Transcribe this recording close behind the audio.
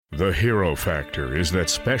The hero factor is that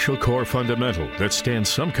special core fundamental that stands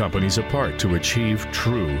some companies apart to achieve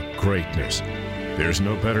true greatness. There's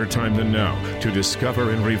no better time than now to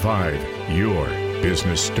discover and revive your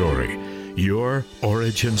business story. Your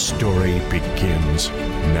origin story begins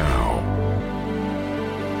now.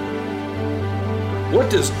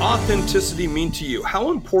 What does authenticity mean to you?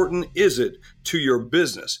 How important is it to your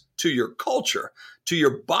business, to your culture, to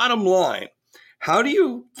your bottom line? How do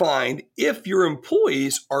you find if your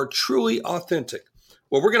employees are truly authentic?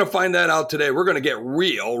 Well, we're going to find that out today. We're going to get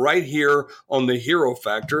real right here on The Hero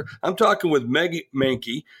Factor. I'm talking with Meg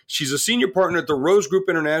Mankey. She's a senior partner at the Rose Group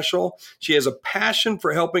International. She has a passion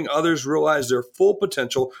for helping others realize their full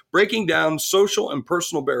potential, breaking down social and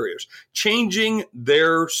personal barriers, changing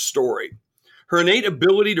their story. Her innate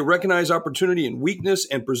ability to recognize opportunity and weakness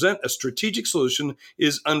and present a strategic solution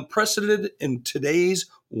is unprecedented in today's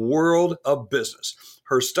world of business.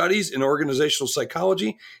 Her studies in organizational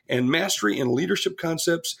psychology and mastery in leadership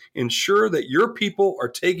concepts ensure that your people are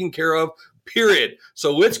taken care of, period.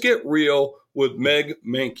 So let's get real with Meg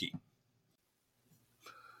Mankey.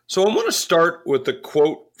 So I want to start with a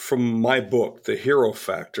quote from my book, The Hero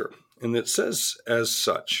Factor, and it says as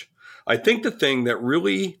such: I think the thing that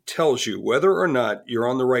really tells you whether or not you're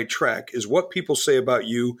on the right track is what people say about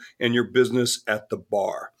you and your business at the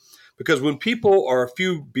bar. Because when people are a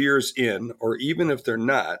few beers in, or even if they're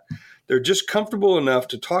not, they're just comfortable enough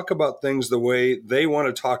to talk about things the way they want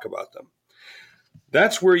to talk about them.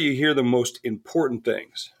 That's where you hear the most important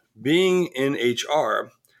things. Being in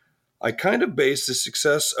HR, I kind of base the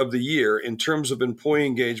success of the year in terms of employee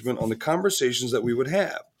engagement on the conversations that we would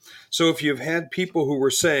have. So if you've had people who were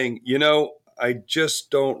saying, I just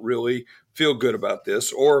don't really feel good about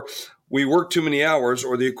this, or we work too many hours,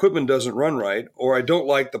 or the equipment doesn't run right, or I don't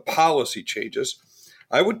like the policy changes,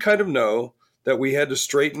 I would kind of know that we had to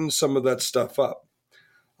straighten some of that stuff up.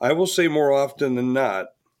 I will say more often than not,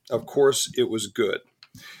 of course, it was good.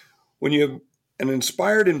 When you have an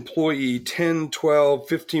inspired employee, 10, 12,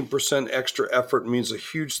 15% extra effort means a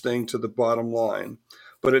huge thing to the bottom line.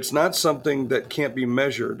 But it's not something that can't be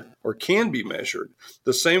measured or can be measured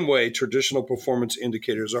the same way traditional performance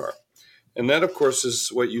indicators are. And that, of course, is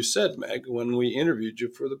what you said, Meg, when we interviewed you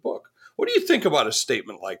for the book. What do you think about a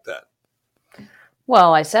statement like that?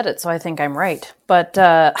 Well, I said it, so I think I'm right. But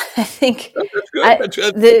I think that's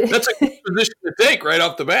good. That's a good position to take right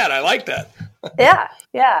off the bat. I like that. Yeah.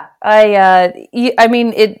 I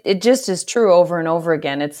mean, it just is true over and over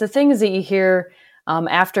again. It's the things that you hear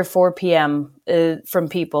after 4 p.m. From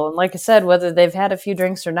people. And like I said, whether they've had a few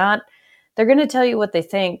drinks or not, they're going to tell you what they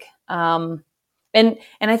think. And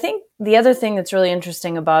I think the other thing that's really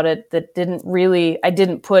interesting about it that I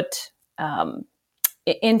didn't put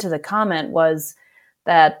into the comment was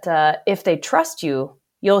that if they trust you,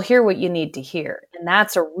 you'll hear what you need to hear. And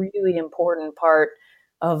that's a really important part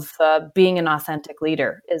of being an authentic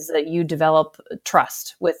leader, is that you develop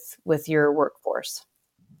trust with your workforce.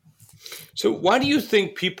 So why do you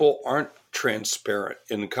think people aren't transparent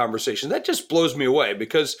in conversation? That just blows me away,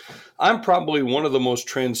 because I'm probably one of the most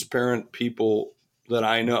transparent people that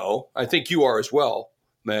I know. I think you are as well,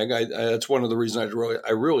 Meg. That's one of the reasons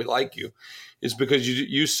I really like you, is because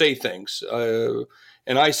you say things,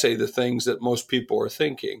 and I say the things that most people are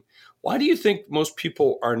thinking. Why do you think most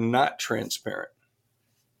people are not transparent?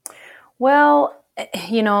 Well,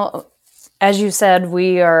 as you said,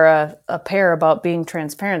 we are a pair about being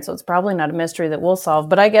transparent, so it's probably not a mystery that we'll solve.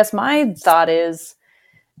 But I guess my thought is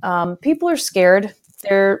people are scared.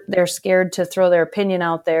 They're scared to throw their opinion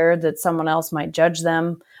out there, that someone else might judge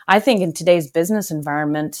them. I think in today's business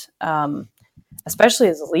environment, especially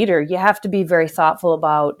as a leader, you have to be very thoughtful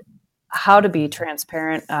about how to be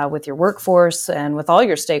transparent with your workforce and with all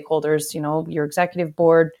your stakeholders, your executive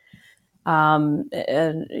board,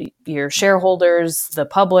 your shareholders, the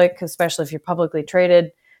public, especially if you're publicly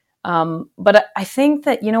traded. But I think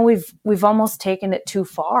that, we've almost taken it too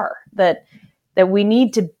far, that we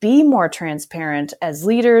need to be more transparent as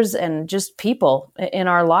leaders and just people in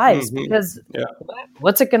our lives, because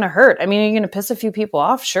what's it going to hurt? I mean, are you going to piss a few people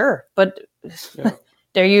off? Sure. But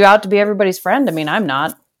are you out to be everybody's friend? I mean, I'm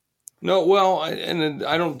not. No, well, and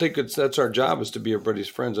I don't think that's our job, is to be everybody's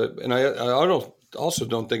friends. I also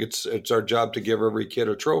don't think it's our job to give every kid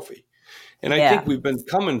a trophy. And I think we've been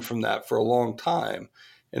coming from that for a long time.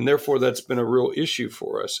 And therefore, that's been a real issue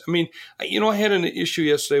for us. I mean, I had an issue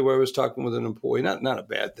yesterday where I was talking with an employee, not a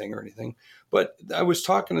bad thing or anything, but I was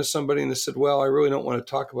talking to somebody and they said, well, I really don't want to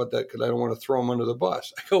talk about that because I don't want to throw them under the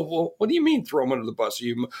bus. I go, well, what do you mean throw them under the bus? Are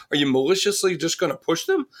you maliciously just going to push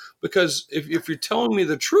them? Because if you're telling me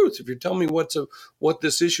the truth, if you're telling me what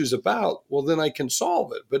this issue is about, well, then I can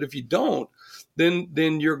solve it. But if you don't,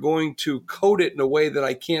 then you're going to code it in a way that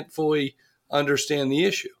I can't fully understand the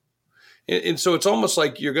issue. And so it's almost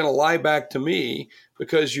like you're going to lie back to me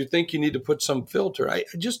because you think you need to put some filter. I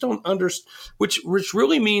just don't understand, which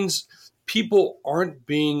really means people aren't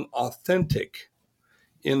being authentic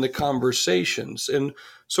in the conversations. And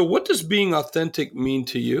so what does being authentic mean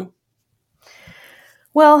to you?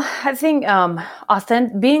 Well, I think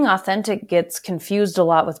being authentic gets confused a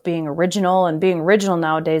lot with being original, and being original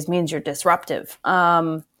nowadays means you're disruptive.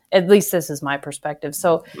 At least this is my perspective.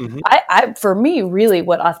 So for me, really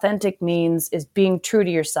what authentic means is being true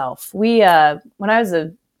to yourself. When I was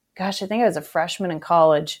I think I was a freshman in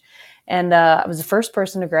college, and I was the first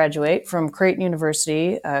person to graduate from Creighton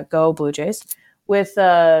University, go Blue Jays, with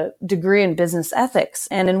a degree in business ethics.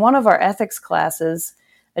 And in one of our ethics classes,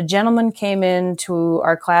 a gentleman came into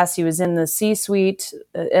our class. He was in the C-suite,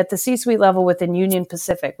 at the C-suite level within Union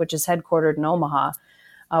Pacific, which is headquartered in Omaha,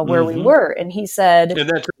 where we were. And he said... And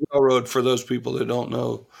that's a railroad for those people that don't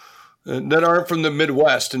know, that aren't from the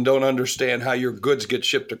Midwest and don't understand how your goods get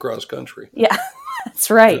shipped across country. Yeah, that's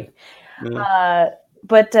right. Yeah.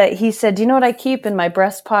 But he said, do you know what I keep in my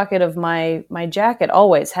breast pocket of my jacket?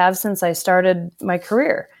 Always have since I started my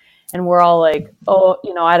career. And we're all like, oh,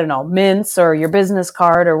 I don't know, mints or your business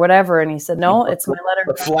card or whatever. And he said, no, it's my letter.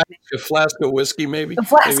 A flask of whiskey, maybe? A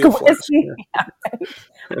flask of whiskey. Yeah.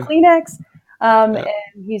 Yeah. Kleenex. And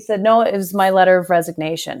he said, no, it was my letter of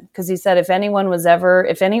resignation. Because he said, if any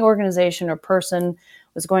organization or person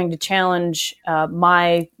was going to challenge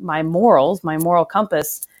my morals, my moral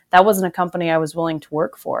compass, that wasn't a company I was willing to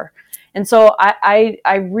work for. And so I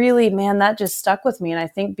really, man, that just stuck with me. And I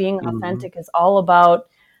think being authentic is all about,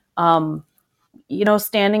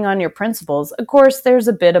 standing on your principles. Of course, there's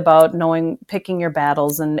a bit about picking your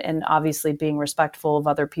battles and obviously being respectful of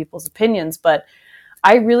other people's opinions. But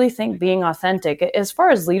I really think being authentic, as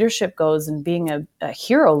far as leadership goes and being a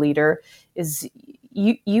hero leader, is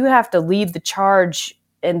you have to lead the charge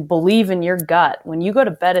and believe in your gut when you go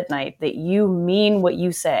to bed at night that you mean what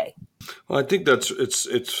you say. Well, I think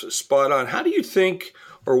it's spot on. How do you think,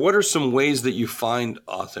 or what are some ways that you find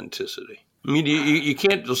authenticity? I mean, you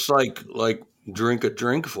can't just like drink a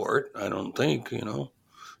drink for it, I don't think,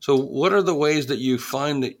 So what are the ways that you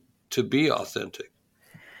find that to be authentic?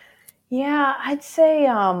 Yeah, I'd say,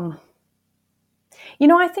 I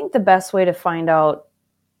think the best way to find out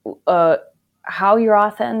how you're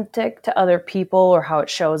authentic to other people or how it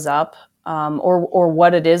shows up, or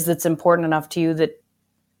what it is that's important enough to you that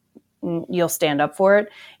you'll stand up for it,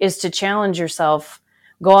 is to challenge yourself.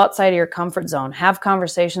 Go outside of your comfort zone. Have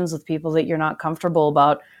conversations with people that you're not comfortable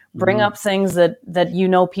about. Bring up things that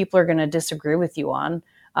people are going to disagree with you on.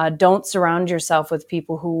 Don't surround yourself with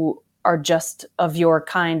people who are just of your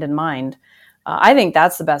kind and mind. I think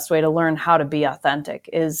that's the best way to learn how to be authentic,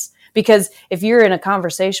 is because if you're in a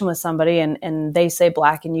conversation with somebody and they say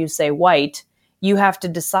black and you say white, you have to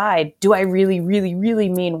decide, do I really, really, really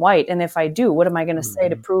mean white? And if I do, what am I going to say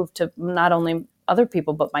to prove to not only other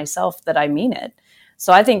people, but myself that I mean it?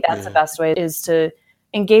 So I think that's the best way, is to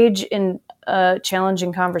engage in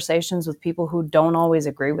challenging conversations with people who don't always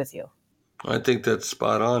agree with you. I think that's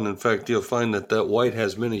spot on. In fact, you'll find that white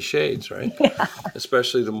has many shades, right? Yeah.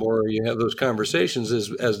 Especially the more you have those conversations,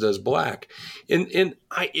 as does black. And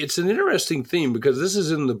it's an interesting theme, because this is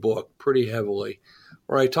in the book pretty heavily,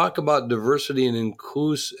 where I talk about diversity and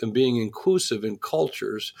being inclusive in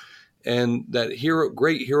cultures, and that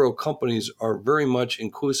great hero companies are very much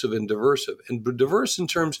inclusive and diverse in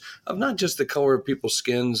terms of not just the color of people's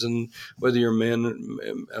skins and whether you're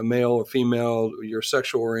a male or female, your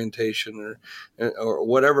sexual orientation or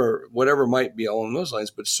whatever might be along those lines,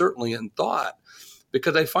 but certainly in thought,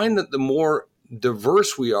 because I find that the more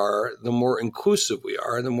diverse we are, the more inclusive we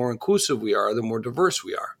are. The more inclusive we are, the more diverse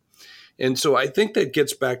we are. And so I think that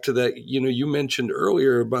gets back to that, you mentioned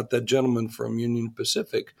earlier about that gentleman from Union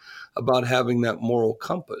Pacific, about having that moral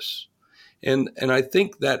compass. And I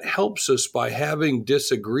think that helps us by having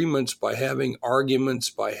disagreements, by having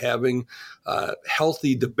arguments, by having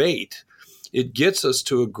healthy debate. It gets us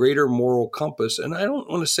to a greater moral compass. And I don't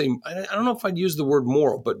want to say, I don't know if I'd use the word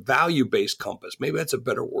moral, but value-based compass. Maybe that's a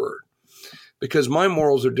better word. Because my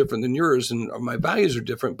morals are different than yours and my values are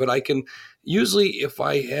different, but I can usually, if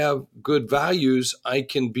I have good values, I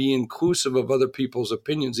can be inclusive of other people's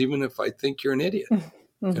opinions, even if I think you're an idiot.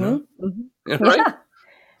 Right?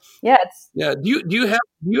 Yeah. Yeah. Do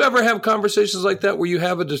you ever have conversations like that where you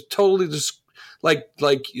have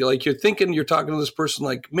like you're thinking, you're talking to this person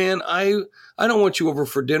like, man, I don't want you over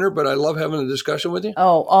for dinner, but I love having a discussion with you?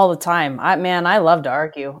 Oh, all the time. I love to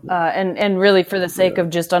argue. And really for the sake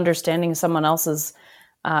of just understanding someone else's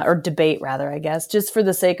or debate rather, I guess, just for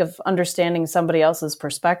the sake of understanding somebody else's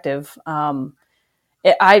perspective.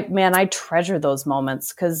 I treasure those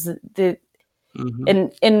moments because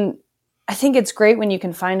and I think it's great when you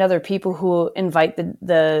can find other people who invite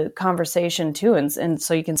the conversation too. And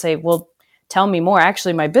so you can say, well, tell me more.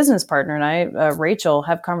 Actually, my business partner and I, Rachel,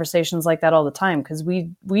 have conversations like that all the time because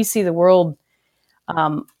we see the world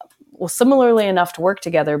similarly enough to work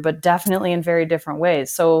together, but definitely in very different ways.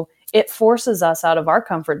 So it forces us out of our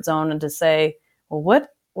comfort zone and to say, well,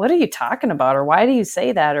 what are you talking about? Or why do you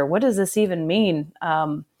say that? Or what does this even mean?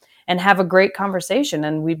 And have a great conversation.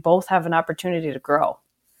 And we both have an opportunity to grow.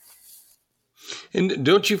 And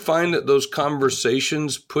don't you find that those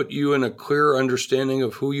conversations put you in a clearer understanding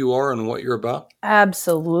of who you are and what you're about?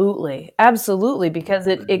 Absolutely. Absolutely. Because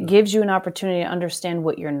it gives you an opportunity to understand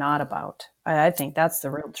what you're not about. I think that's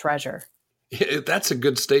the real treasure. Yeah, that's a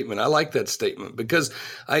good statement. I like that statement because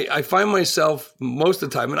I find myself most of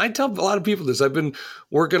the time, and I tell a lot of people this, I've been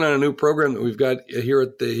working on a new program that we've got here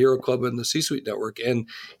at the Hero Club and the C-Suite Network. And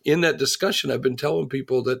in that discussion, I've been telling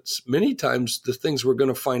people that many times the things we're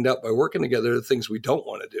going to find out by working together are the things we don't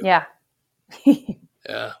want to do. Yeah.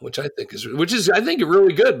 Yeah, which I think is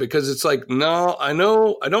really good because it's like, no, I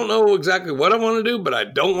don't know exactly what I want to do, but I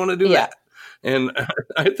don't want to do that. And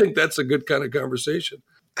I think that's a good kind of conversation.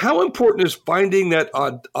 How important is finding that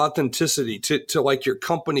authenticity to like your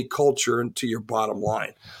company culture and to your bottom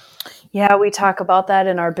line? Yeah, we talk about that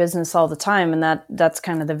in our business all the time. And that's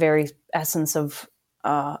kind of the very essence of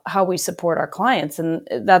how we support our clients. And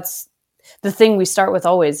that's the thing we start with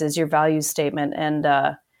always is your values statement. And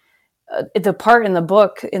the part in the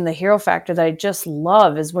book, in the Hero Factor that I just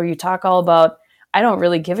love is where you talk all about, I don't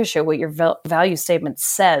really give a shit what your value statement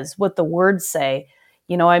says, what the words say.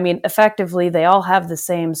 Effectively, they all have the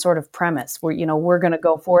same sort of premise where, we're going to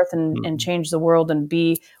go forth and change the world and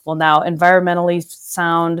be, now environmentally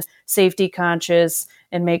sound, safety conscious,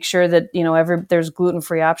 and make sure that, there's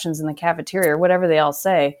gluten-free options in the cafeteria or whatever they all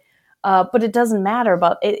say. But it doesn't matter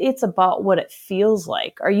about it. It's about what it feels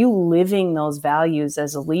like. Are you living those values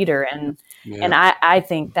as a leader? And I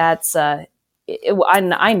think that's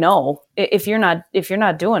I know if you're not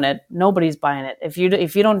doing it, nobody's buying it. If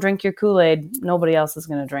you don't drink your Kool-Aid, nobody else is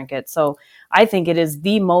going to drink it. So I think it is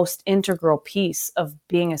the most integral piece of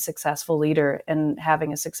being a successful leader and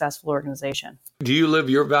having a successful organization. Do you live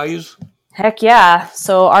your values? Heck yeah.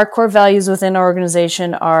 So our core values within our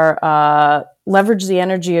organization are leverage the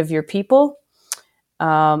energy of your people,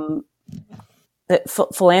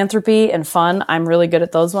 philanthropy and fun. I'm really good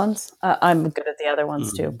at those ones. I'm good at the other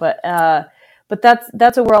ones too. But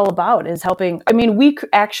that's what we're all about is helping. I mean, we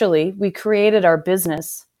created our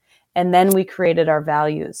business and then we created our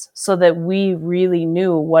values so that we really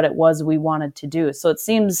knew what it was we wanted to do. So it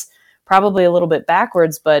seems probably a little bit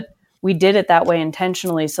backwards, but we did it that way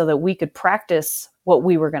intentionally so that we could practice what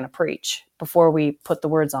we were going to preach before we put the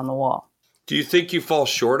words on the wall. Do you think you fall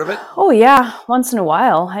short of it? Oh, yeah. Once in a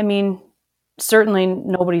while. I mean, certainly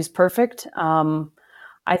nobody's perfect.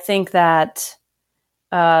 I think that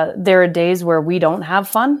there are days where we don't have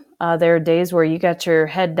fun. There are days where you got your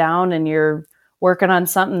head down and you're working on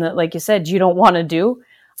something that, like you said, you don't want to do.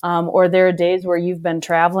 Or there are days where you've been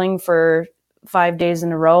traveling for 5 days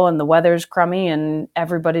in a row and the weather's crummy and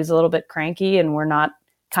everybody's a little bit cranky and we're not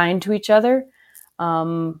kind to each other.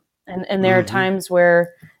 And there are times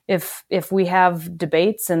where if we have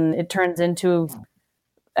debates and it turns into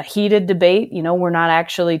a heated debate, we're not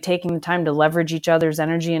actually taking the time to leverage each other's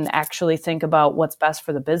energy and actually think about what's best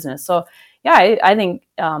for the business. So yeah, I think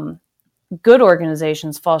good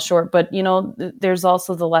organizations fall short, but there's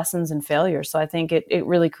also the lessons and failures. So I think it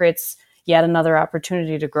really creates yet another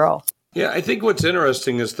opportunity to grow. Yeah, I think what's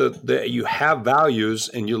interesting is that you have values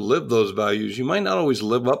and you live those values. You might not always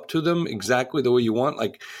live up to them exactly the way you want.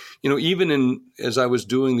 Like, even as I was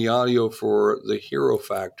doing the audio for the Hero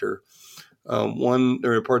Factor,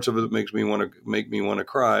 there are parts of it that make me want to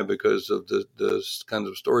cry because of the kinds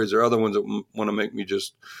of stories. There are other ones that want to make me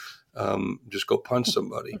just go punch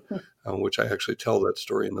somebody, which I actually tell that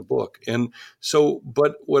story in the book. And so,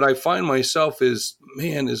 but what I find myself is,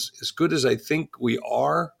 man, as good as I think we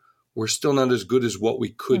are, we're still not as good as what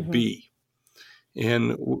we could be.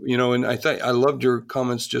 And, and I loved your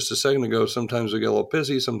comments just a second ago. Sometimes we get a little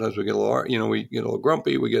pissy. Sometimes we get a little, we get a little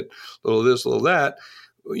grumpy. We get a little this, a little that,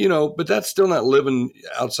 but that's still not living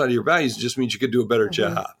outside of your values. It just means you could do a better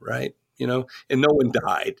job. Right. And no one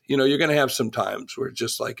died. You're going to have some times where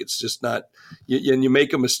it's just not, and you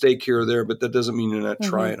make a mistake here or there, but that doesn't mean you're not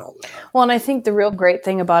trying all the time. Well, and I think the real great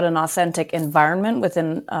thing about an authentic environment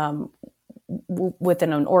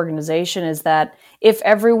within an organization is that if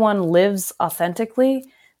everyone lives authentically,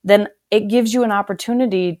 then it gives you an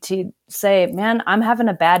opportunity to say, man, I'm having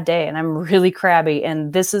a bad day and I'm really crabby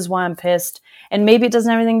and this is why I'm pissed. And maybe it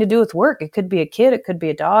doesn't have anything to do with work. It could be a kid. It could be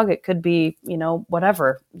a dog. It could be,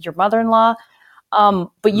 whatever, your mother-in-law.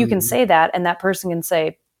 But you can say that, and that person can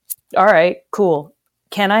say, all right, cool.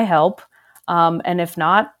 Can I help? And if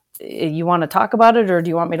not, you want to talk about it, or do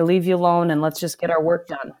you want me to leave you alone and let's just get our work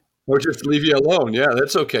done? Or just leave you alone. Yeah,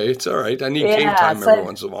 that's okay. It's all right. I need game time every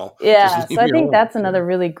once in a while. Yeah, so I think that's another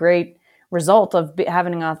really great result of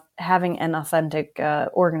having an authentic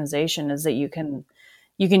organization, is that you can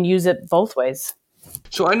use it both ways.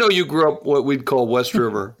 So I know you grew up what we'd call West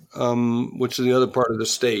River, which is the other part of the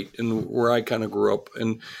state, and where I kind of grew up.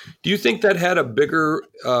 And do you think that had a bigger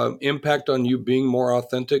impact on you being more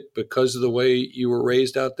authentic because of the way you were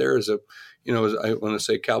raised out there as I want to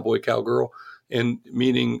say cowboy, cowgirl, and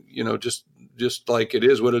meaning, just like it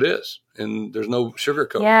is what it is, and there's no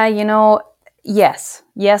sugarcoat. Yeah,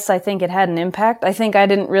 yes, I think it had an impact. I think I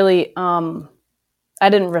didn't really, I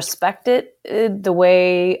didn't respect it the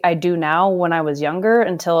way I do now when I was younger,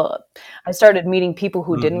 until I started meeting people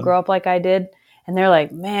who didn't grow up like I did. And they're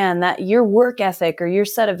like, man, that your work ethic or your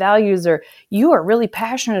set of values, or you are really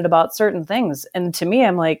passionate about certain things. And to me,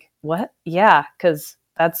 I'm like, what? Yeah, because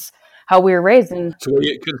that's how we were raised. And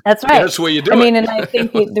that's right. That's the way you do it. And I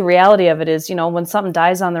think the reality of it is, when something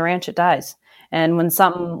dies on the ranch, it dies. And when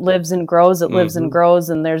something lives and grows, it lives and grows.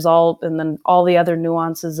 And then all the other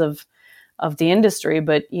nuances of the industry.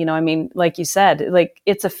 But, like you said, like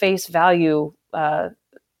it's a face value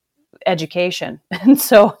education. And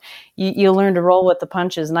so you learn to roll with the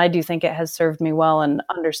punches. And I do think it has served me well in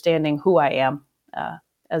understanding who I am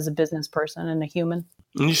as a business person and a human.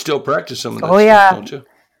 And you still practice some of that stuff, don't you?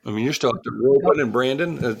 You're still out there roping and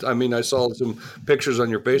branding. I saw some pictures on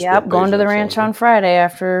your Facebook page. Yep, going to the ranch on Friday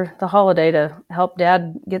after the holiday to help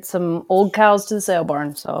Dad get some old cows to the sale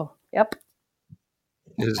barn. So, yep.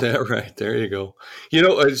 Is that right? There you go.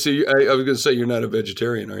 I was going to say you're not a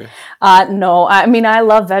vegetarian, are you? No. I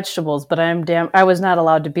love vegetables, but I was not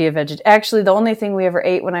allowed to be a vegetarian. Actually, the only thing we ever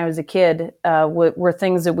ate when I was a kid were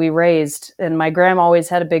things that we raised. And my grandma always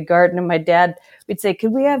had a big garden, and my dad, we'd say,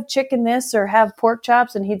 could we have chicken this or have pork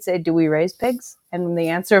chops? And he'd say, do we raise pigs? And the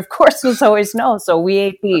answer, of course, was always no. So we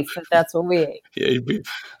ate beef, if that's what we ate. Yeah, beef.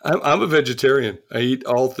 I'm a vegetarian. I eat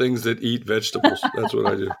all things that eat vegetables. That's what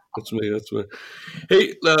I do. That's me. That's what.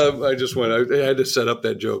 Hey, I had to set up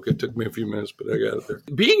that joke. It took me a few minutes, but I got it there.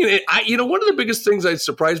 One of the biggest things that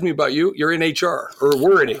surprised me about you, you're in HR, or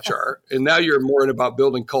were in HR, and now you're more about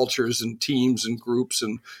building cultures and teams and groups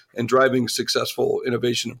and driving successful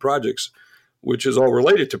innovation and projects, which is all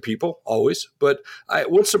related to people always. But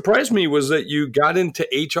what surprised me was that you got into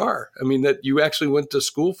HR. that you actually went to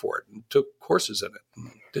school for it and took courses in it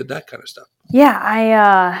and did that kind of stuff.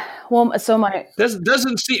 Yeah,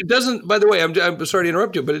 doesn't, by the way, I'm sorry to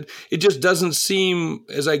interrupt you, but it just doesn't seem,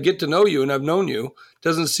 as I get to know you and I've known you,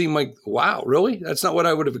 doesn't seem like, wow, really? That's not what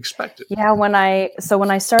I would have expected. Yeah, when I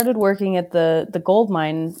started working at the gold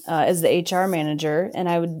mine as the HR manager, and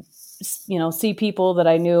I would, see people that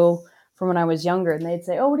I knew from when I was younger, and they'd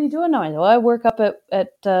say, oh, what are you doing now? I said, well, I work up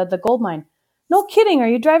at the gold mine. No kidding. Are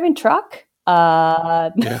you driving truck? Yeah.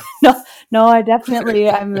 No, I'm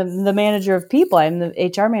the manager of people. I'm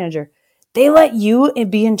the HR manager. They let you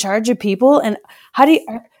be in charge of people. And how do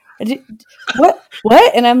you,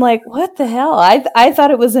 what? And I'm like, what the hell? I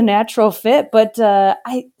thought it was a natural fit, but,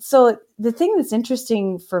 so the thing that's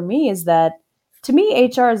interesting for me is that, to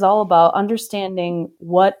me, HR is all about understanding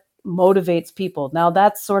what motivates people. Now,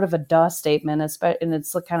 that's sort of a duh statement, and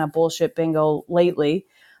it's kind of bullshit bingo lately,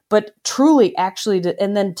 but truly actually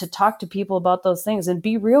and then to talk to people about those things and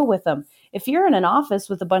be real with them. If you're in an office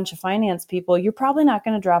with a bunch of finance people, you're probably not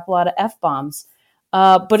going to drop a lot of F-bombs.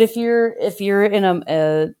 But if you're in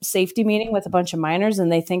a safety meeting with a bunch of miners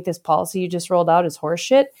and they think this policy you just rolled out is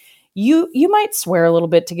horseshit, you might swear a little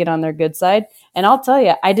bit to get on their good side. And I'll tell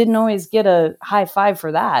you, I didn't always get a high five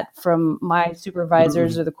for that from my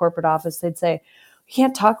supervisors or the corporate office. They'd say, you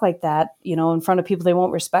can't talk like that, in front of people. They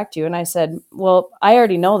won't respect you. And I said, well, I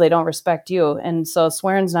already know they don't respect you. And so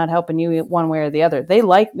swearing's not helping you one way or the other. They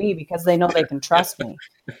like me because they know they can trust me.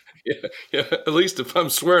 Yeah. At least if I'm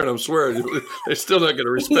swearing, they're still not going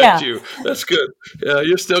to respect you. That's good. Yeah,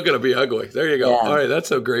 you're still going to be ugly. There you go. Yeah. All right,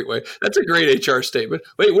 that's a great way. That's a great HR statement.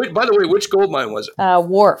 Wait. By the way, which gold mine was it?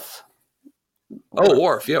 Wharf. Oh,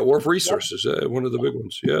 Wharf. Yeah, Wharf Resources, one of the big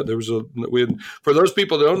ones. Yeah, for those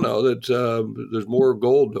people that don't know, that there's more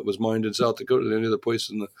gold that was mined in South Dakota than any other place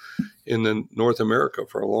in the North America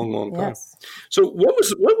for a long, long time. Yes. So, what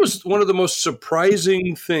was one of the most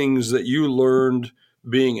surprising things that you learned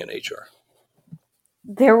being in HR?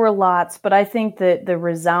 There were lots, but I think that the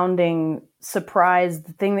resounding surprise,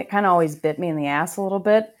 the thing that kind of always bit me in the ass a little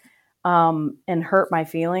bit, and hurt my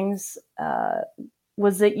feelings,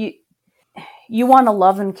 was that you want to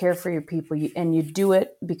love and care for your people, and you do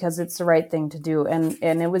it because it's the right thing to do. And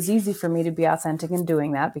it was easy for me to be authentic in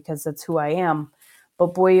doing that because that's who I am.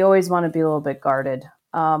 But boy, you always want to be a little bit guarded.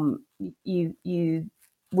 When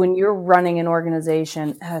you're running an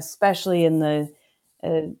organization, especially in the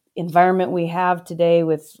environment we have today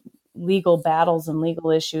with legal battles and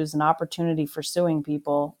legal issues and opportunity for suing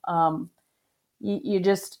people, you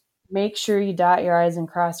just make sure you dot your I's and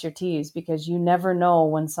cross your T's, because you never know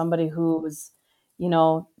when somebody who's,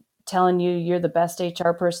 telling you you're the best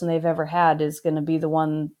HR person they've ever had is going to be the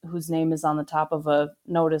one whose name is on the top of a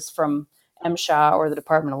notice from MSHA or the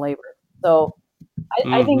Department of Labor. So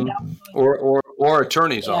I think that or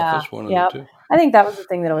attorney's office, one of the two. I think that was the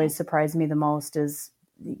thing that always surprised me the most is,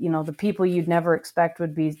 the people you'd never expect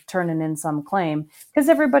would be turning in some claim, because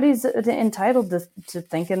everybody's entitled to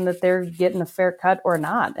thinking that they're getting a fair cut or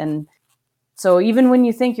not. And so even when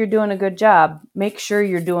you think you're doing a good job, make sure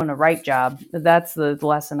you're doing a right job. That's the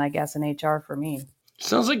lesson, I guess, in HR for me.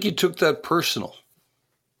 Sounds like you took that personal.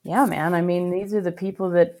 Yeah, man. I mean, these are the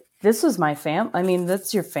people this was my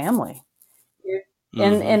that's your family.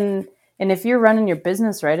 And if you're running your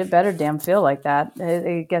business right, it better damn feel like that.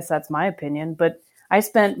 I guess that's my opinion. But I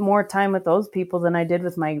spent more time with those people than I did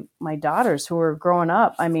with my daughters who were growing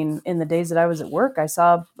up. I mean, in the days that I was at work, I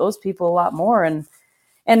saw those people a lot more. And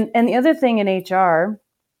the other thing in HR,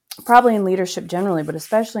 probably in leadership generally, but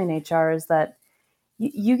especially in HR, is that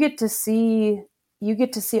you get to see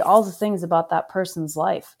all the things about that person's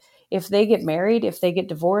life. If they get married, if they get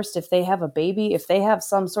divorced, if they have a baby, if they have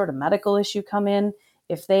some sort of medical issue come in,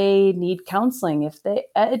 if they need counseling,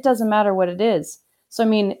 it doesn't matter what it is. So, I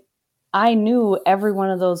mean, I knew every one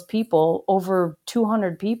of those people, over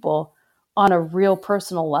 200 people, on a real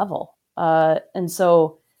personal level. And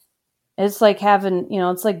so it's like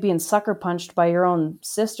it's like being sucker punched by your own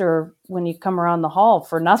sister when you come around the hall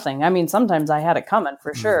for nothing. I mean, sometimes I had it coming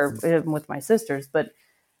for sure with my sisters, but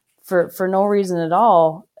for no reason at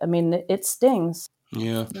all. I mean, it stings.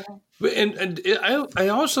 Yeah. And I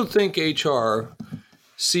also think HR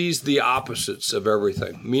sees the opposites of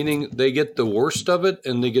everything, meaning they get the worst of it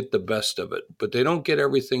and they get the best of it, but they don't get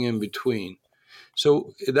everything in between.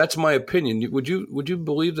 So that's my opinion. Would you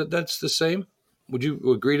believe that that's the same? Would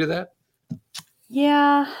you agree to that?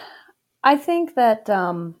 Yeah, I think that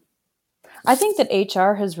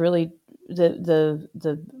HR has really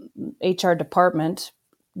the HR department,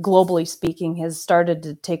 globally speaking, has started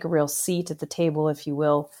to take a real seat at the table, if you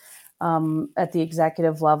will, at the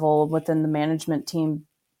executive level within the management team,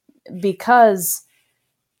 because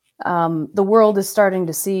the world is starting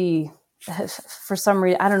to see, for some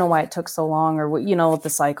reason, I don't know why it took so long, or what the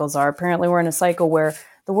cycles are. Apparently we're in a cycle where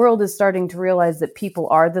the world is starting to realize that people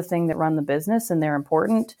are the thing that run the business and they're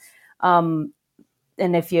important. And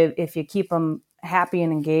if you keep them happy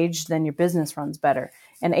and engaged, then your business runs better.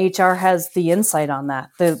 And HR has the insight on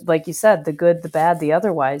that. Like you said, the good, the bad, the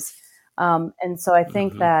otherwise. And so I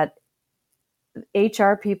think that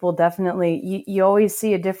HR people definitely, you always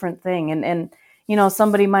see a different thing. And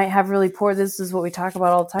somebody might have really poor, this is what we talk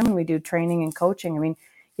about all the time when we do training and coaching. I mean,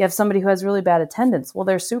 you have somebody who has really bad attendance. Well,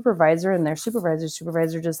 their supervisor and their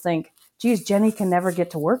supervisor just think, geez, Jenny can never get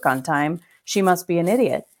to work on time. She must be an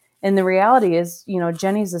idiot. And the reality is,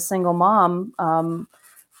 Jenny's a single mom,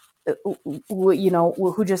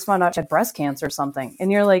 who just found out she had breast cancer or something.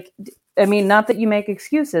 And you're like, I mean, not that you make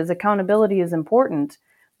excuses. Accountability is important,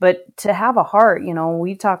 but to have a heart,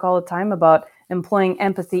 we talk all the time about employing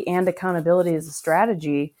empathy and accountability as a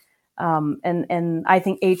strategy. And I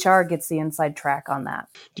think HR gets the inside track on that.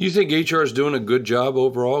 Do you think HR is doing a good job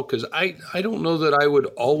overall? Because I don't know that I would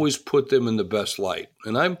always put them in the best light.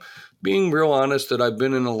 And I'm being real honest that I've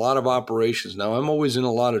been in a lot of operations. Now, I'm always in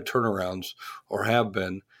a lot of turnarounds, or have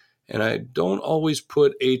been. And I don't always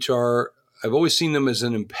put HR, I've always seen them as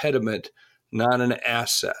an impediment, not an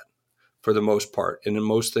asset for the most part, and in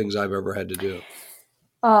most things I've ever had to do.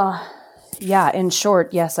 Yeah, in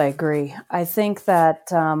short, yes, I agree. I think that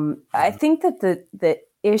the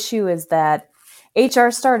issue is that HR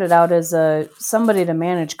started out as somebody to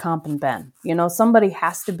manage comp and ben. Somebody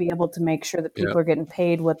has to be able to make sure that people are getting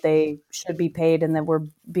paid what they should be paid, and that we're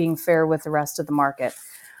being fair with the rest of the market.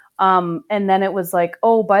 And then it was like,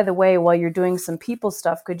 oh, by the way, while you're doing some people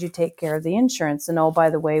stuff, could you take care of the insurance? And oh, by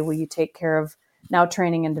the way, will you take care of now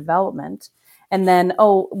training and development? And then,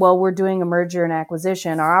 oh, well, we're doing a merger and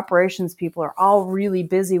acquisition. Our operations people are all really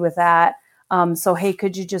busy with that. So, hey,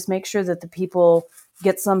 could you just make sure that the people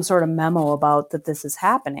get some sort of memo about that this is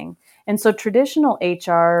happening. And so traditional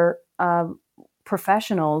HR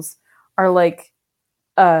professionals are like,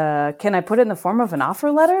 can I put it in the form of an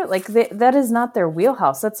offer letter? Like that is not their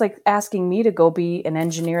wheelhouse. That's like asking me to go be an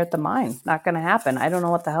engineer at the mine. Not going to happen. I don't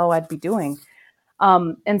know what the hell I'd be doing.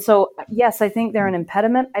 And so, yes, I think they're an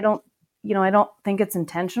impediment. I don't think it's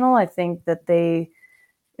intentional. I think that they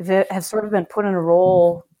have sort of been put in a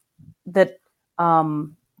role that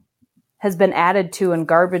has been added to and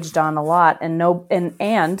garbaged on a lot.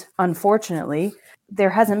 And unfortunately,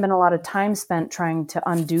 there hasn't been a lot of time spent trying to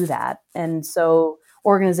undo that. And so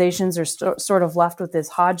organizations are sort of left with this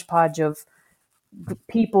hodgepodge of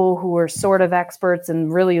people who are sort of experts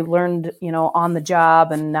and really learned, on the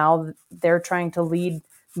job. And now they're trying to lead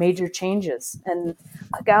major changes. And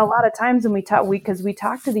a lot of times when we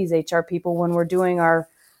talk to these HR people when we're doing our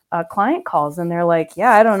client calls, and they're like,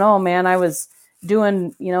 yeah, I don't know, man, I was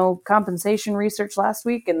doing, compensation research last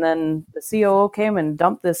week, and then the COO came and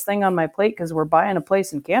dumped this thing on my plate because we're buying a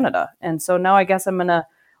place in Canada. And so now I guess I'm going to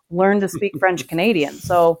learn to speak French Canadian.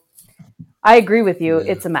 So I agree with you.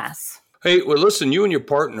 Yeah. It's a mess. Hey, well, listen, you and your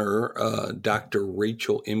partner, Dr.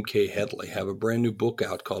 Rachel M.K. Headley, have a brand new book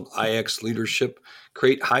out called IX Leadership,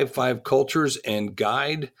 Create High Five Cultures and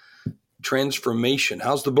Guide Transformation.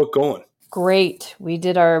 How's the book going? Great. We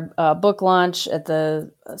did our book launch at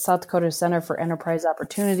the South Dakota Center for Enterprise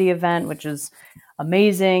Opportunity event, which is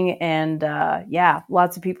amazing. And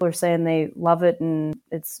lots of people are saying they love it and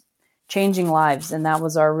it's changing lives. And that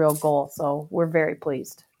was our real goal. So we're very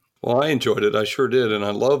pleased. Well, I enjoyed it. I sure did. And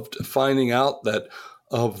I loved finding out that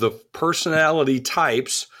of the personality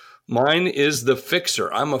types, mine is the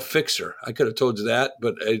fixer. I'm a fixer. I could have told you that,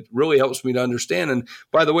 but it really helps me to understand. And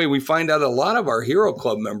by the way, we find out a lot of our Hero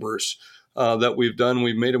Club members that we've done,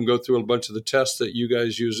 we've made them go through a bunch of the tests that you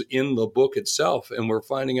guys use in the book itself. And we're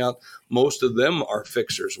finding out most of them are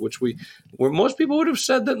fixers, where most people would have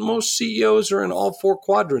said that most CEOs are in all four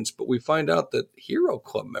quadrants, but we find out that Hero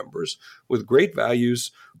Club members with great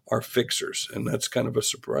values are fixers. And that's kind of a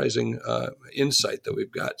surprising insight that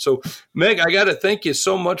we've got. So Meg, I got to thank you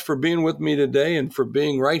so much for being with me today and for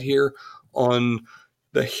being right here on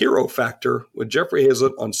the Hero Factor with Jeffrey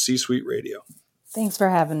Hayzlett on C-Suite Radio. Thanks for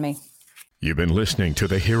having me. You've been listening to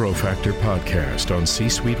the Hero Factor podcast on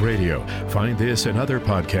C-Suite Radio. Find this and other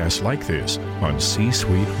podcasts like this on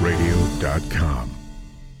csuiteradio.com.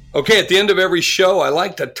 Okay, at the end of every show, I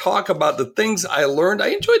like to talk about the things I learned. I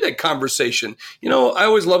enjoyed that conversation. I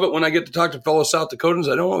always love it when I get to talk to fellow South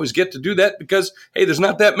Dakotans. I don't always get to do that because, hey, there's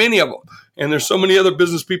not that many of them. And there's so many other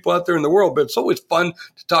business people out there in the world, but it's always fun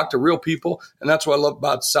to talk to real people. And that's what I love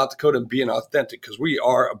about South Dakota and being authentic, because we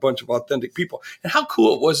are a bunch of authentic people. And how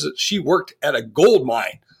cool it was that she worked at a gold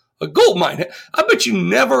mine. A gold mine. I bet you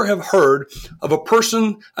never have heard of a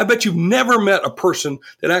person. I bet you've never met a person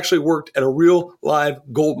that actually worked at a real live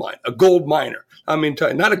gold mine, a gold miner. I mean,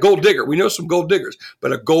 not a gold digger. We know some gold diggers,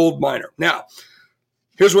 but a gold miner. Now,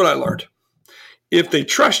 here's what I learned. If they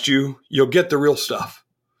trust you, you'll get the real stuff.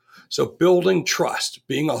 So building trust,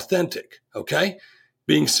 being authentic, okay?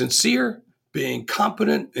 Being sincere, being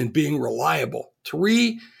competent, and being reliable.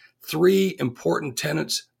 Three important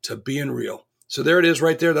tenets to being real. So there it is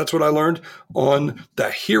right there. That's what I learned on the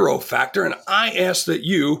Hero Factor. And I ask that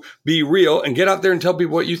you be real and get out there and tell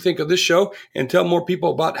people what you think of this show and tell more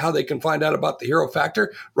people about how they can find out about the Hero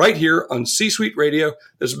Factor right here on C-Suite Radio.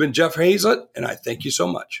 This has been Jeff Hayzlett, and I thank you so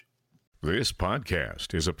much. This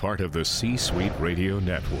podcast is a part of the C-Suite Radio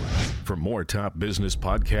Network. For more top business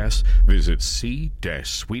podcasts, visit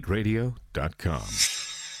c-suiteradio.com.